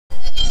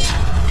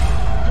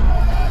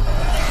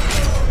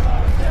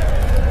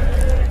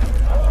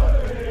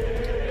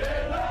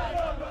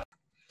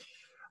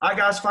Hi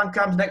guys, fan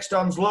cams. Next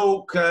on's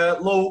Luke.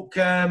 Luke,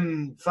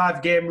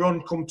 5-game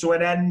run come to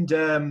an end.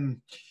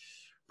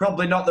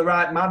 Probably not the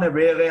right manner,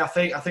 really. I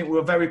think we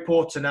were very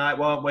poor tonight,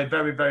 weren't we?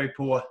 Very, very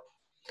poor.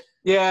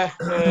 Yeah,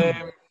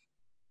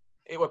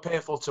 it was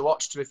painful to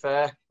watch. To be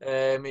fair,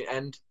 it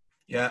end.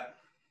 Yeah.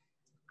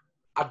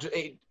 I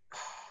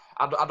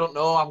don't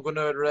know. I'm going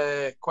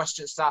to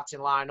question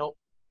starting lineup.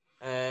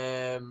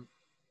 I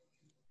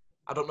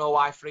don't know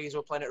why Freeze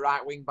were playing at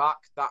right wing back.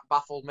 That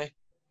baffled me.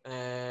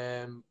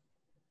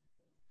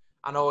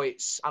 I know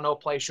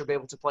players should be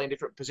able to play in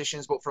different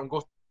positions, but from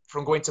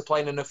going to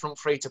playing in the front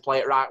three to play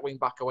at right wing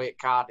back away at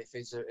Cardiff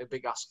is a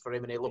big ask for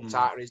him, and he looked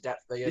out of his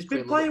depth there. He's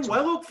been playing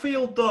well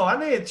upfield though,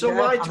 hasn't he? So yeah,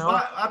 why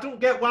I don't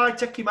get why I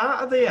take him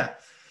out of there.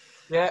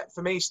 Yeah,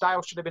 for me,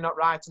 Styles should have been up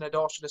right and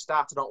Adore should have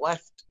started on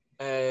left.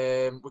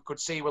 We could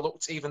see we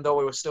looked, even though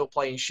we were still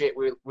playing shit,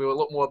 we were a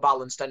lot more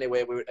balanced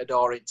anyway. We were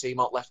Adoring team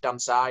on left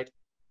hand side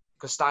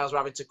because Styles were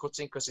having to cut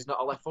in because he's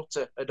not a left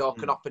footer. Adore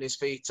knopping his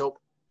feet up.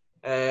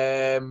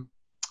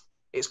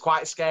 It's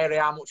quite scary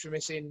how much we're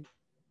missing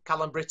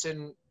Callum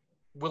Britton,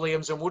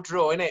 Williams and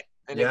Woodrow, innit?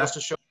 And it was to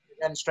show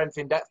again strength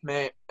in depth,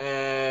 mate.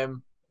 We're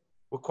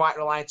quite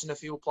reliant on a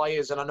few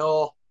players, and I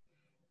know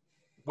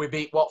we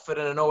beat Watford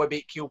and I know we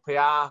beat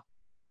QPR.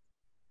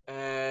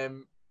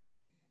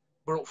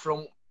 But up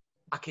front,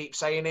 I keep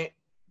saying it.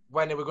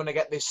 When are we going to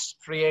get this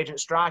free agent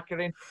striker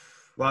in?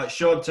 Well, it's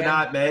shown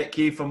tonight, mate.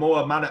 Kiefer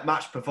Moore, man at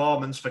match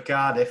performance for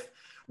Cardiff,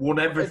 won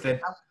everything.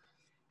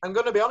 I'm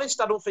going to be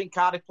honest. I don't think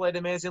Cardiff played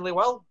amazingly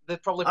well. I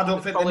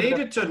don't think they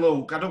needed to,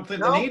 Luke. I don't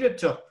think they needed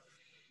to.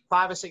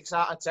 5 or 6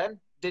 out of 10.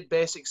 Did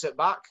basics at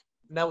back.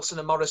 Nelson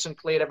and Morrison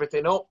cleared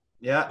everything up.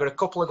 Yeah. Got a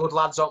couple of good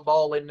lads on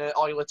ball in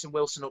Oilert and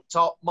Wilson up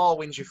top. Moore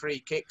wins your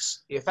free kicks.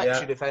 He affects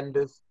your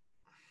defenders.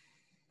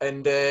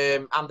 And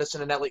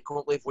Anderson and Elliott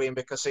couldn't live with him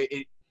because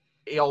he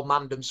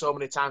old-manned them so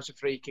many times for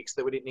free kicks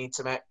that we didn't need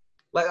to make.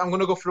 I'm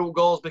going to go through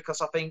goals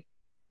because I think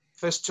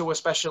first two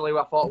especially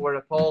I thought were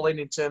appalling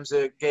in terms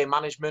of game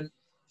management.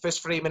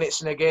 First 3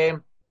 minutes in a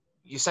game,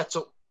 you set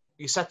up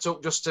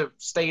just to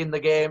stay in the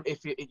game.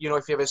 If you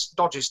have a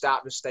dodgy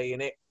start, just stay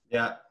in it.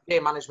 Yeah.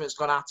 Game management's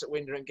gone out at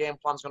window and game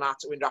plan's gone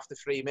out at window after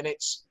 3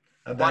 minutes.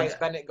 Why has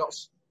Bennett got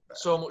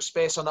so much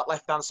space on that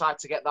left-hand side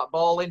to get that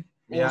ball in?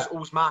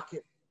 Who's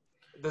marking?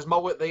 There's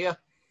Mowat there,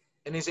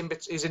 and he's in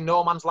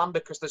no man's land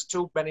because there's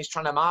two Bennett's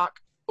trying to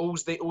mark.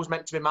 Who's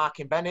meant to be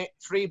marking Bennett?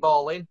 Free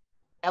ball in.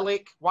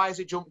 Ellick, why has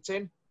he jumped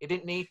in? He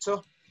didn't need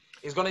to.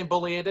 He's gone in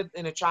bullied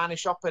in a China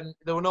shop, and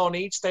there were no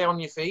need. Stay on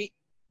your feet.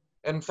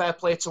 And fair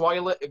play to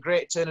Oilert, a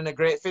great turn and a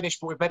great finish,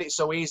 but we've made it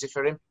so easy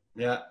for him.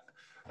 Yeah,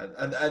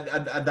 and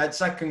that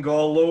second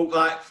goal, Luke,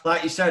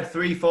 like you said,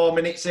 3-4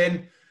 minutes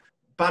in,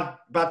 bad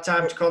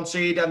time to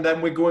concede, and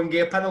then we go and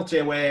get a penalty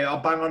away or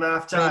bang on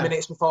half time. 3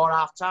 minutes before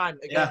half time,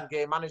 again,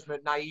 game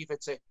management,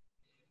 naivety,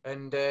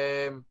 and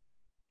I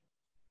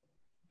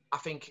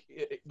think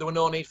there was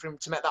no need for him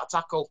to make that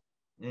tackle.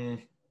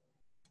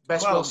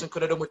 Wilson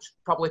could have done with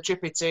probably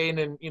chip it in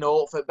and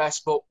hope for the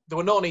best, but there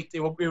was no need. We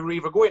were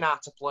either going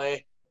out to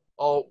play,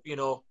 or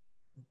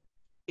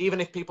even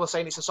if people are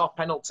saying it's a soft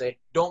penalty,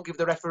 don't give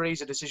the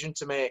referees a decision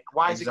to make.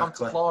 Why has he gone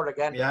to floor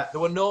again? Yeah.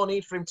 There was no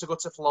need for him to go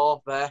to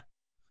floor there.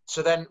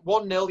 So then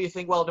 1-0, you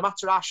think, well, no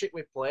matter how shit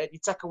we've played, you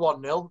take a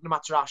 1-0, no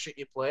matter how shit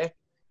you play.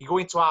 You go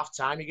into half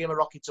time, you give him a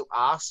rocket up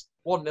arse.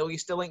 1-0, you're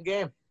still in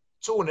game.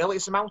 2-0,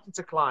 it's a mountain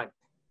to climb.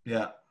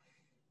 Yeah.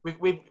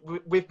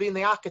 We've been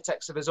the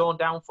architects of his own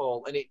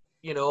downfall, and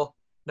no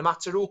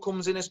matter who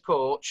comes in as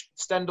coach,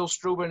 Stendhal,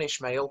 Struber and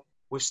Ishmael,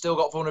 we've still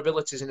got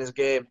vulnerabilities in his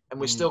game, and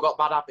we've still got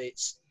bad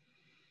habits.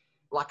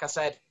 Like I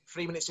said,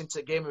 3 minutes into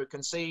the game we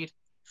concede,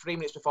 3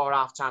 minutes before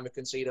half-time we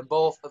concede, and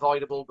both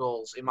avoidable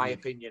goals, in my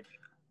opinion.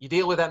 You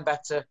deal with them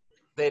better,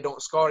 they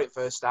don't score it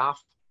first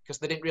half, because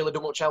they didn't really do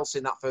much else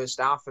in that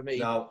first half for me.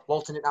 No.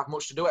 Bolton didn't have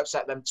much to do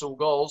except them 2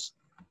 goals.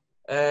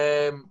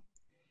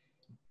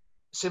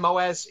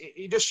 Simoes,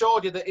 he just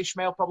showed you that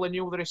Ishmael probably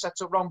knew that he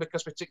set up wrong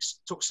because we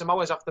took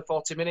Simoes after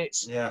 40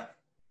 minutes. Yeah.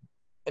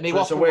 And he so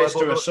it's a waste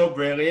of a sub,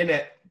 really, isn't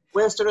it?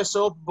 Waste of a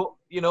sub, but,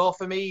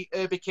 for me,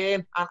 Herbie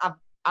Kane,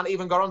 and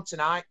even got on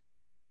tonight,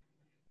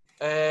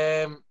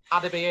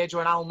 Adebayo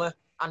and Alma,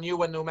 I knew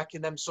when they were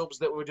making them subs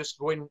that we were just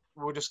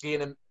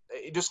gaining,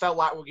 it just felt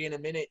like we were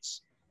gaining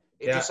minutes.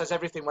 It just says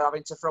everything. We're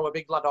having to throw a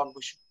big lad on.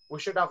 We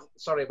should have,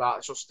 sorry about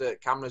it, just the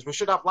cameras, we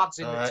should have lads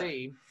in the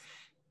team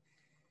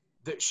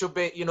that should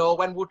be,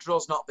 when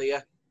Woodrow's not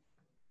there.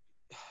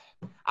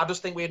 I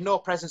just think we had no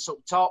presence up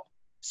top.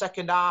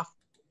 Second half,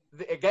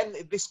 again,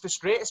 this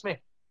frustrates me.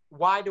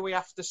 Why do we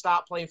have to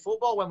start playing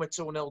football when we're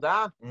 2-0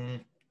 down?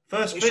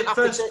 First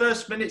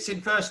minutes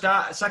in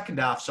second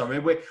half,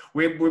 sorry,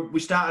 we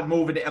started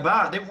moving it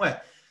about, didn't we?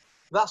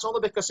 That's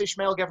only because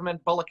Ishmael gave them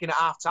bollocking at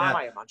half time,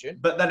 I imagine.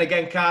 But then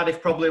again,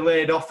 Cardiff probably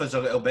laid off us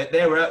a little bit.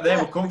 They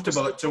were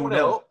comfortable at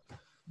 2-0.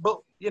 But,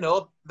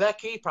 their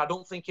keeper, I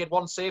don't think he had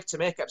one save to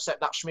make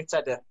except that Schmidt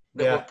header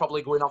that was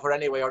probably going over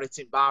anyway or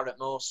hitting bar at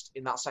most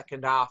in that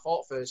second half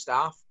or first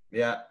half.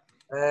 Yeah.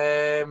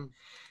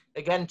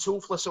 Again,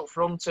 toothless up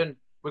front, and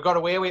We got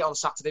away with it on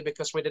Saturday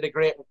because we did a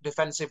great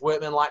defensive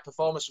workman-like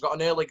performance. We got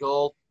an early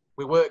goal.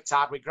 We worked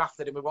hard. We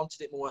grafted and we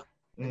wanted it more.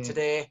 And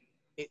today,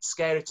 it's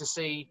scary to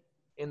see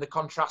in the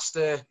contrast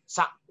to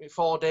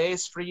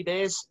 3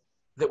 days,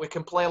 that we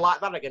can play like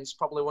that against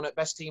probably one of the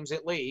best teams in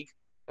league.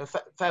 And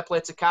fair play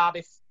to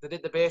Cardiff. They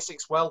did the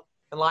basics well.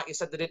 And like you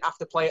said, they didn't have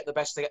to play at the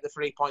best to get the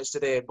 3 points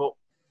today. But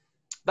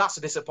that's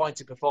a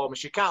disappointing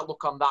performance. You can't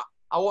look on that.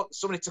 I want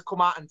somebody to come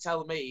out and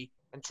tell me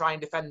and try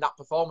and defend that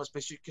performance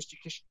because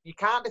you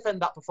can't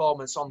defend that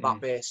performance on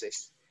that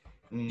basis.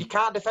 You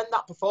can't defend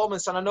that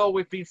performance. And I know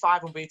we've been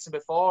 5 unbeaten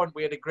before and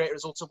we had a great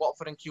result at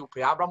Watford and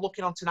QPR, but I'm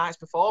looking on tonight's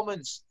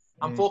performance.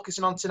 I'm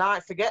focusing on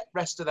tonight. Forget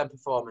rest of them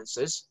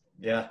performances.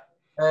 Yeah.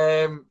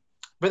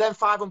 But then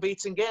 5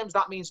 unbeaten games,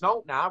 that means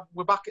no, now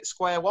we're back at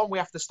square one. We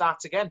have to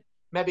start again.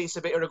 Maybe it's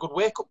a bit of a good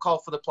wake-up call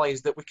for the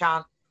players that we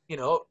can't,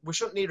 we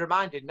shouldn't need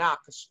reminded now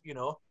because,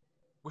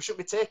 we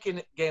shouldn't be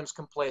taking games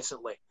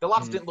complacently. The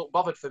lads didn't look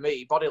bothered for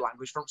me, body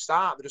language from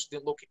start. They just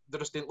didn't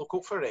look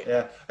up for it.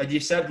 Yeah, and you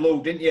said,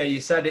 Luke, didn't you? You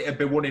said it'd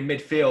be won in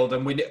midfield,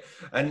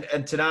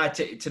 and tonight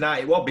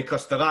it was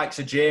because the likes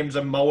of James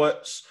and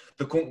Mowatt,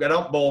 they couldn't get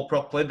on ball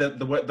properly. They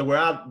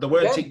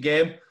weren't in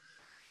game.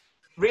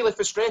 Really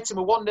frustrating.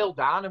 We're 1-0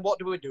 down, and what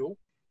do?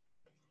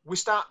 We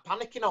start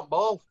panicking on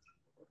ball.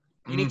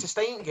 You need to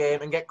stay in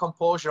game and get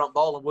composure on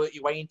ball and work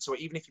your way into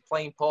it, even if you're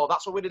playing poor.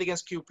 That's what we did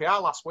against QPR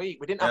last week.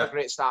 We didn't have a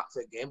great start to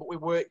the game, but we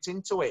worked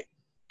into it.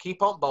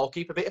 Keep on ball,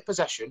 keep a bit of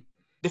possession.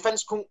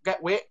 Defence couldn't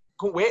wait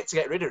to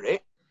get rid of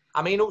it.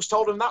 I mean, who's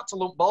told them that to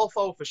lump ball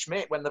forward for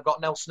Schmidt when they've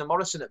got Nelson and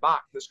Morrison at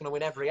back that's going to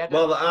win every header?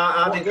 Well,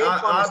 I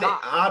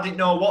didn't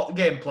know what the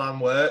game plan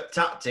were,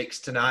 tactics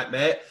tonight,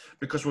 mate,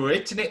 because we were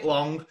hitting it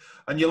long.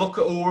 And you look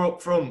at who were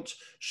up front: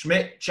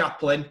 Schmidt,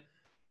 Chaplin,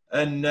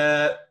 and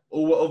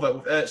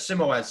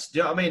Simoes. Do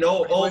you know what I mean?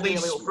 All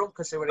these.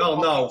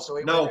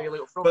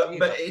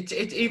 But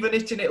even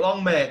hitting it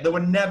long, mate, they were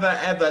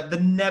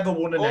never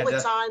won an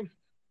header.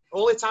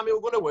 All the time it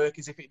was going to work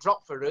is if it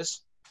dropped for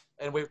us,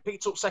 and we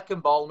picked up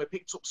second ball and we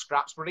picked up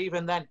scraps. But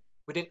even then,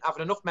 we didn't have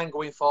enough men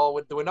going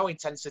forward. There were no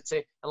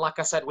intensity, and like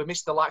I said, we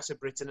missed the likes of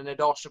Britain, and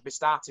Adore should be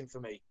starting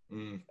for me.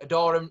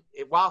 Adore,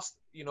 whilst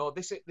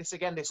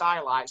this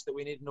highlights that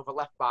we need another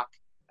left back,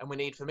 and we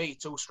need, for me,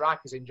 2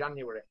 strikers in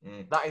January.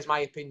 That is my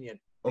opinion.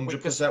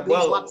 100%.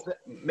 Well,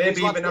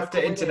 maybe even after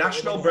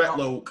international, Brett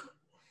Luke.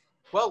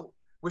 Well,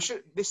 we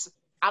should.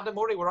 Adam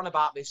Murray were on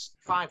about this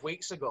 5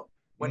 weeks ago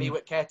when he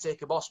was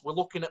caretaker boss. We're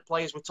looking at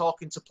players. We're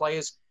talking to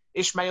players.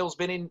 Ishmael's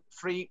been in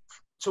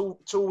 2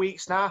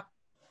 weeks now.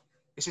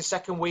 It's his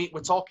 2nd week.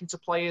 We're talking to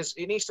players.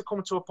 It needs to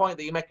come to a point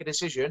that you make a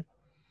decision.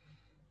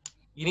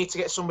 You need to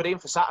get somebody in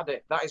for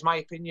Saturday. That is my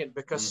opinion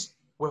because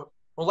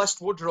unless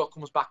Woodrow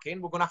comes back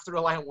in, we're going to have to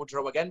rely on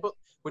Woodrow again. But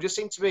we just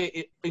seem to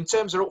be, in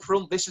terms of up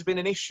front, this has been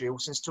an issue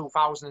since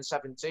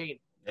 2017.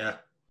 Yeah.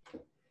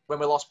 When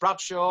we lost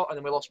Bradshaw and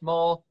then we lost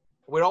Moore.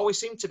 We always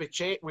seem to be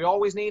we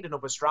always need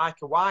another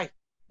striker. Why?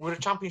 We're a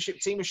championship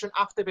team. We shouldn't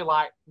have to be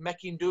like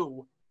making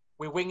do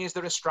with wingers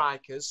that are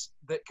strikers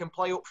that can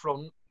play up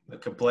front.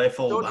 That can play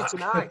full back.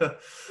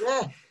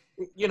 Yeah.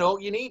 You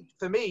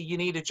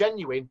need a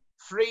genuine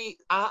 3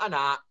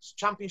 out-and-out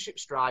championship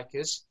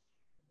strikers.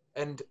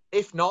 And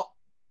if not,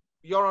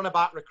 you're on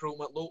about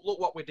recruitment. Look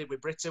what we did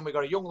with Britain. We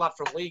got a young lad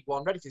from League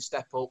One ready to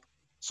step up.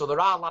 So there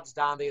are lads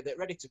down there that are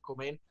ready to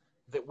come in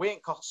that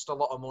won't cost a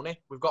lot of money.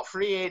 We've got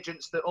free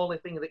agents. The only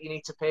thing that you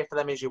need to pay for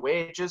them is your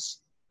wages.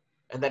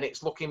 And then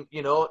it's looking,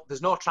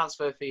 there's no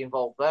transfer fee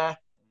involved there.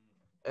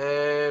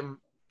 That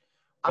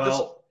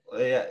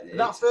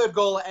 3rd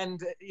goal at end,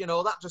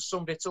 that just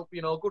summed it up.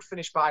 Good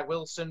finish by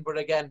Wilson. But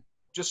again,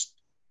 just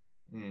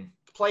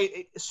play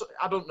it.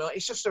 I don't know.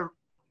 It's just a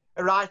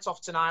write-off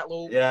tonight,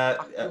 Luke.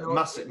 Yeah,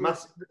 massive.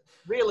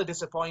 Really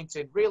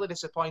disappointing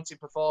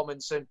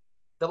performance, and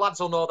the lads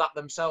will know that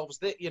themselves.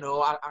 That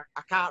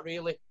I can't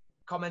really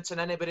comment on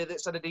anybody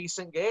that's had a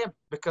decent game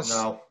because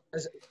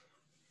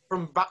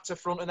from back to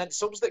front, and then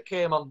subs that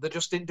came on, they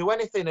just didn't do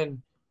anything,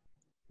 and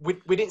we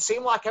didn't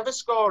seem like ever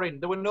scoring.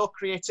 There were no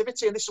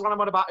creativity, and this is what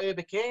I'm on about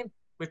Herbie Kane.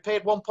 We've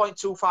paid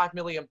 £1.25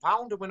 million,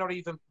 and we're not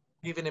even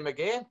giving him a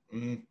game.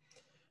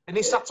 And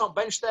he sat on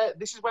bench there.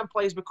 This is when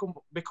players become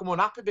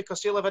unhappy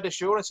because he'll have had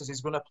assurances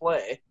he's going to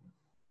play.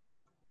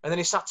 And then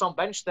he sat on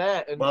bench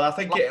there. And I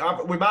think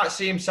we might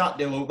see him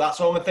Saturday, Luke. That's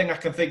the only thing I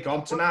can think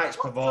on tonight's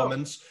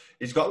performance.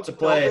 He's got to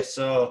play,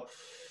 so...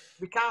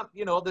 We can't,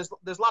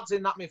 there's lads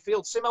in that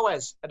midfield.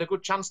 Simoes had a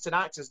good chance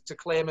tonight to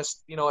claim a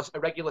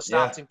regular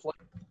starting player.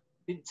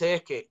 Didn't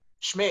take it.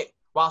 Schmidt,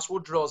 whilst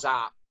Woodrow's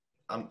out.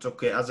 Hasn't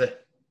took it, has he?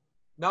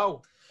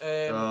 No.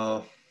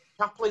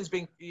 Chaplin's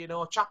been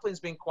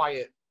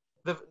quiet.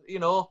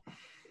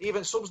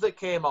 Even subs that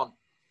came on,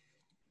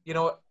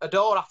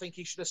 Adore, I think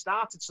he should have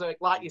started. So,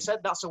 like you said,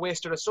 that's a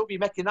waste of a sub. You're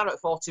making that at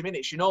 40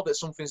 minutes. You know that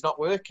something's not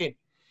working.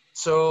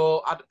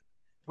 So,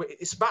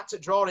 it's back to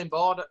drawing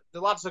board. The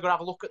lads are going to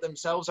have a look at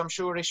themselves. I'm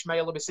sure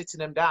Ishmael will be sitting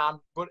them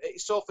down. But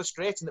it's so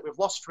frustrating that we've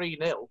lost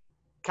 3-0.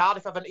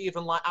 Cardiff haven't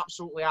even,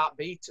 absolutely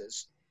outbeat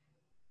us.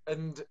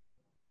 And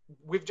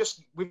we've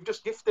just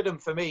gifted them.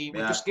 For me,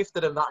 we've just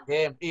gifted them that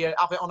game. Here,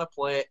 have it on a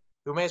plate.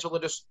 We may as well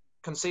have just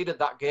conceded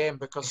that game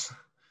because.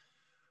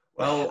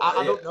 Well,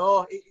 I don't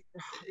know.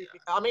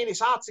 I mean, it's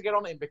hard to get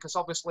on him because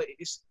obviously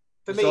it's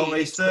for me. It's only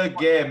his third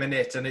game, isn't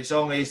it? And it's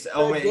only his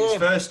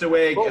first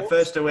away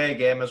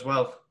game as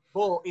well.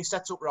 But he's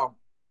set up wrong,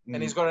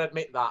 and he's got to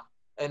admit that.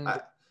 And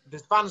the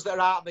fans that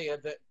are out there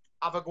that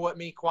have a go at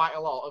me quite a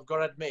lot have got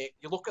to admit.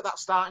 You look at that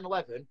starting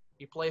 11.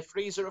 You play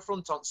Freezer at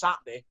front on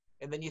Saturday,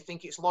 and then you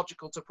think it's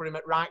logical to put him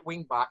at right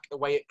wing back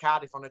away at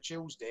Cardiff on a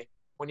Tuesday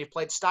when you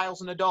played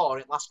Styles and Adore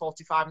in the last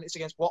 45 minutes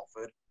against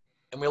Watford.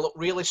 And we look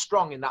really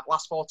strong in that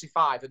last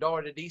 45.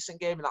 Adore had a decent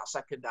game in that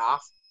second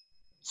half.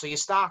 So you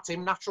start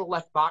him, natural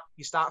left back.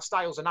 You start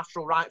Styles, a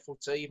natural right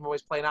footer, even though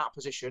he's playing out of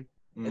position.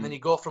 And then you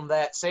go from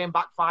there. Same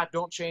back five,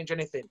 don't change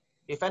anything.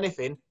 If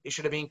anything, it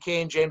should have been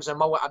Kane, James and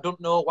Mowatt. I don't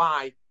know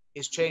why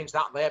he's changed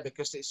that there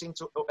because it seemed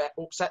to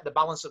upset the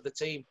balance of the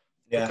team.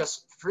 Yeah.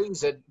 Because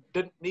Freezer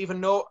didn't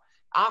even know.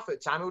 Half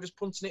at the time, we were just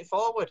punting it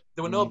forward.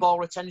 There were no ball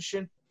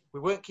retention.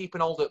 We weren't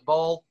keeping hold of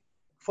ball.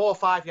 4 or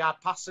 5 yard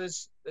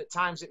passes at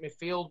times at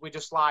midfield. We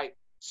just like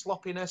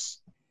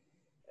sloppiness.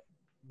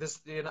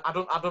 I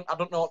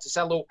don't know what to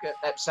say, Luke,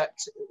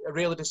 except a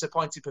really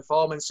disappointing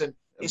performance. And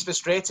it's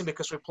frustrating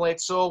because we played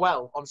so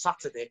well on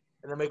Saturday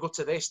and then we go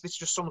to this. This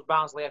just sums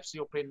Barnsley FC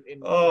up in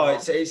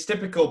it's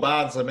typical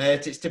Barnsley,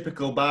 mate. It's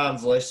typical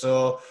Barnsley.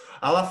 So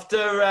I'll have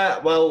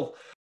to,